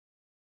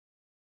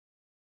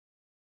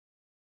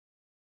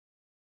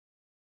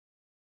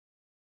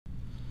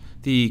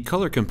The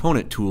Color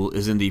Component tool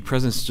is in the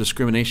Presence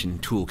Discrimination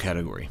tool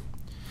category.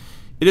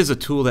 It is a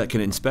tool that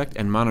can inspect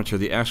and monitor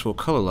the actual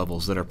color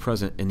levels that are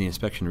present in the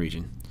inspection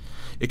region.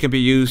 It can be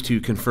used to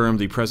confirm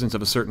the presence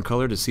of a certain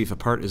color to see if a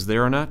part is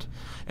there or not,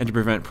 and to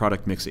prevent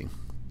product mixing.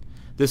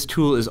 This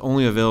tool is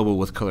only available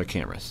with color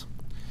cameras.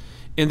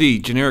 In the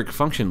generic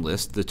function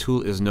list, the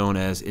tool is known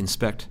as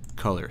Inspect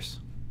Colors.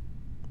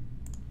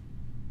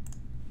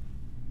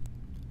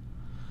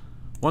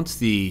 Once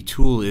the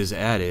tool is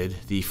added,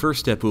 the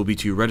first step will be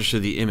to register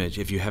the image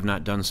if you have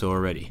not done so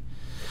already.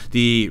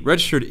 The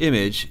registered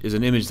image is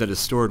an image that is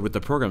stored with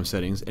the program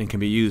settings and can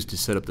be used to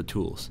set up the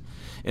tools.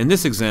 In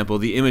this example,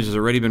 the image has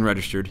already been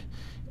registered,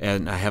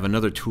 and I have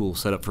another tool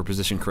set up for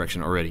position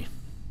correction already.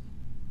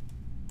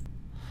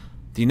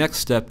 The next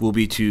step will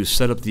be to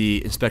set up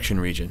the inspection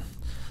region.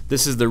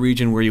 This is the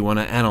region where you want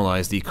to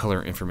analyze the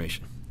color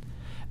information.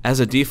 As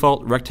a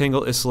default,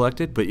 rectangle is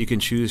selected, but you can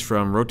choose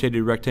from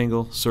rotated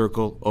rectangle,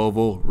 circle,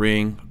 oval,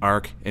 ring,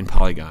 arc, and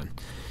polygon.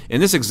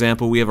 In this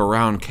example, we have a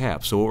round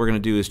cap, so what we're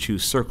going to do is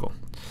choose circle.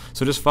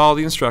 So just follow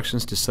the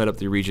instructions to set up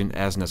the region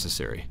as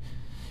necessary.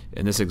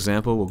 In this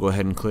example, we'll go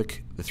ahead and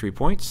click the 3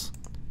 points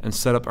and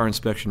set up our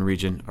inspection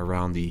region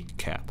around the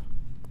cap.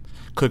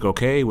 Click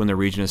OK when the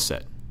region is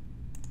set.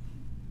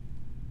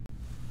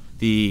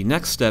 The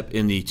next step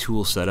in the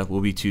tool setup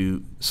will be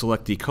to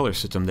select the color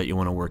system that you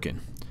want to work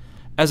in.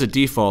 As a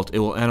default, it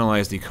will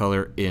analyze the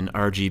color in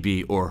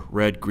RGB, or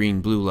red,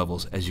 green, blue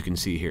levels, as you can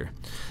see here.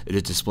 It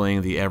is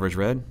displaying the average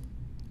red,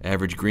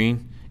 average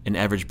green, and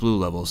average blue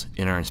levels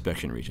in our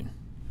inspection region.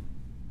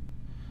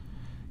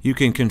 You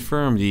can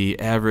confirm the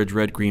average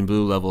red, green,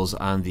 blue levels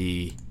on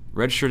the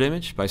registered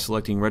image by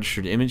selecting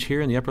registered image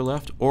here in the upper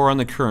left, or on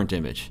the current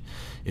image.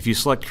 If you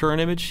select current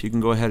image, you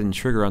can go ahead and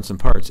trigger on some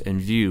parts and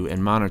view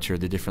and monitor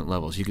the different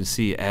levels. You can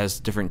see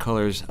as different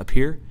colors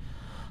appear,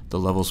 the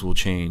levels will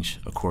change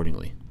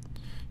accordingly.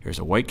 Here's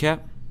a white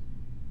cap,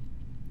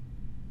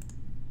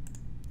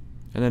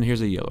 and then here's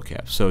a yellow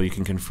cap, so you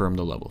can confirm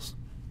the levels.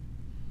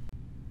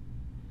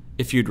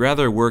 If you'd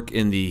rather work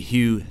in the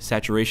hue,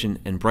 saturation,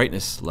 and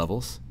brightness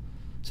levels,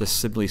 just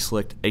simply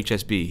select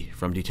HSB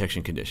from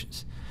detection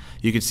conditions.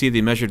 You can see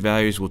the measured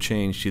values will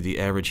change to the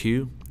average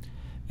hue,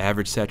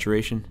 average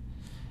saturation,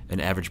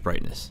 and average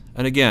brightness.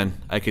 And again,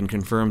 I can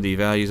confirm the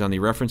values on the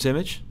reference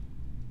image,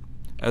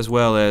 as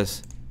well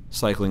as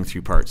cycling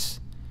through parts,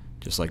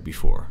 just like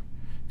before.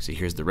 See,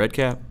 here's the red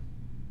cap,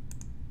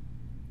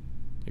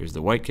 here's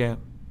the white cap,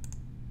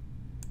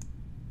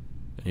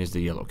 and here's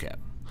the yellow cap.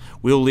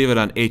 We'll leave it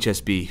on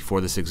HSB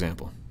for this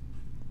example.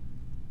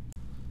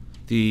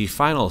 The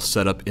final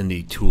setup in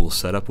the tool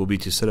setup will be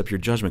to set up your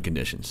judgment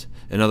conditions.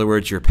 In other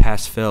words, your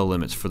pass-fail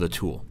limits for the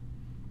tool.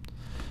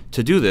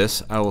 To do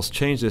this, I will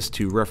change this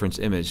to reference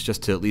image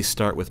just to at least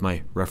start with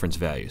my reference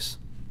values.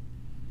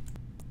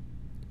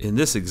 In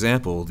this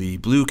example, the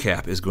blue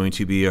cap is going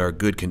to be our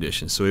good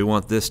condition, so we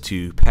want this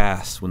to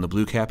pass when the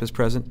blue cap is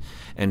present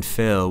and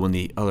fail when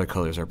the other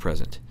colors are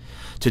present.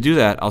 To do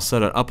that, I'll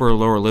set an upper or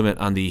lower limit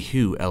on the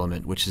hue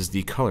element, which is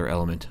the color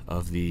element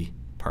of the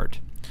part.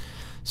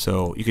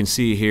 So you can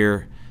see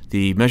here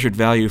the measured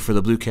value for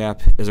the blue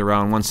cap is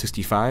around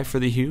 165 for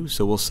the hue,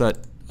 so we'll set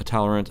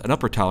an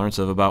upper tolerance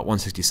of about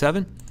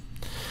 167,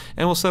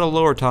 and we'll set a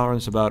lower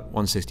tolerance about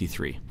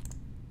 163.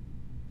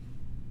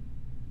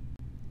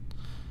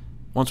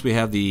 Once we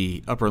have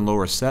the upper and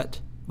lower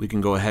set, we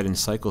can go ahead and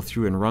cycle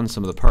through and run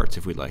some of the parts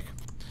if we'd like.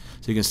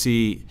 So you can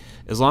see,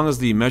 as long as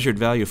the measured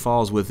value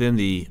falls within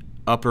the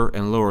upper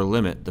and lower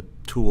limit, the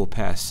tool will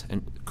pass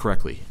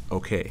correctly.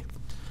 Okay.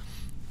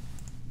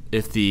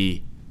 If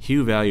the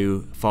hue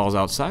value falls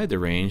outside the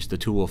range, the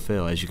tool will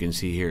fail. As you can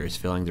see here, it's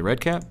failing the red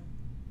cap,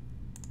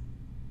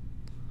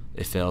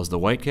 it fails the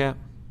white cap,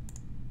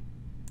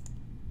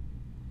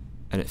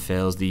 and it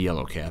fails the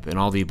yellow cap, and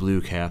all the blue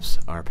caps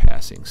are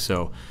passing.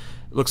 So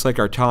it looks like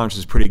our tolerance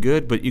is pretty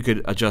good, but you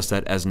could adjust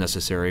that as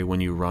necessary when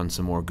you run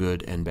some more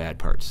good and bad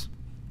parts.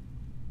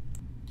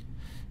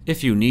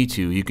 If you need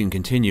to, you can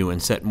continue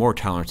and set more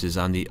tolerances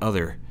on the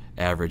other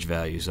average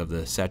values of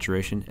the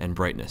saturation and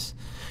brightness.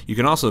 You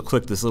can also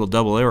click this little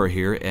double arrow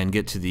here and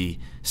get to the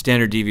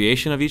standard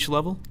deviation of each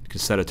level. You can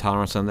set a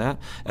tolerance on that,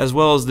 as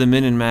well as the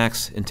min and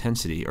max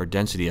intensity or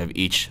density of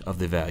each of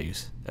the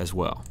values as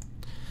well.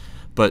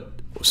 But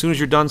as soon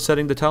as you're done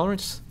setting the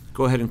tolerance,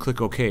 go ahead and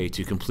click OK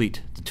to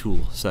complete the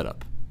tool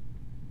setup.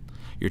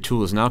 Your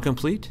tool is now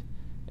complete,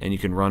 and you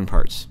can run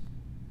parts.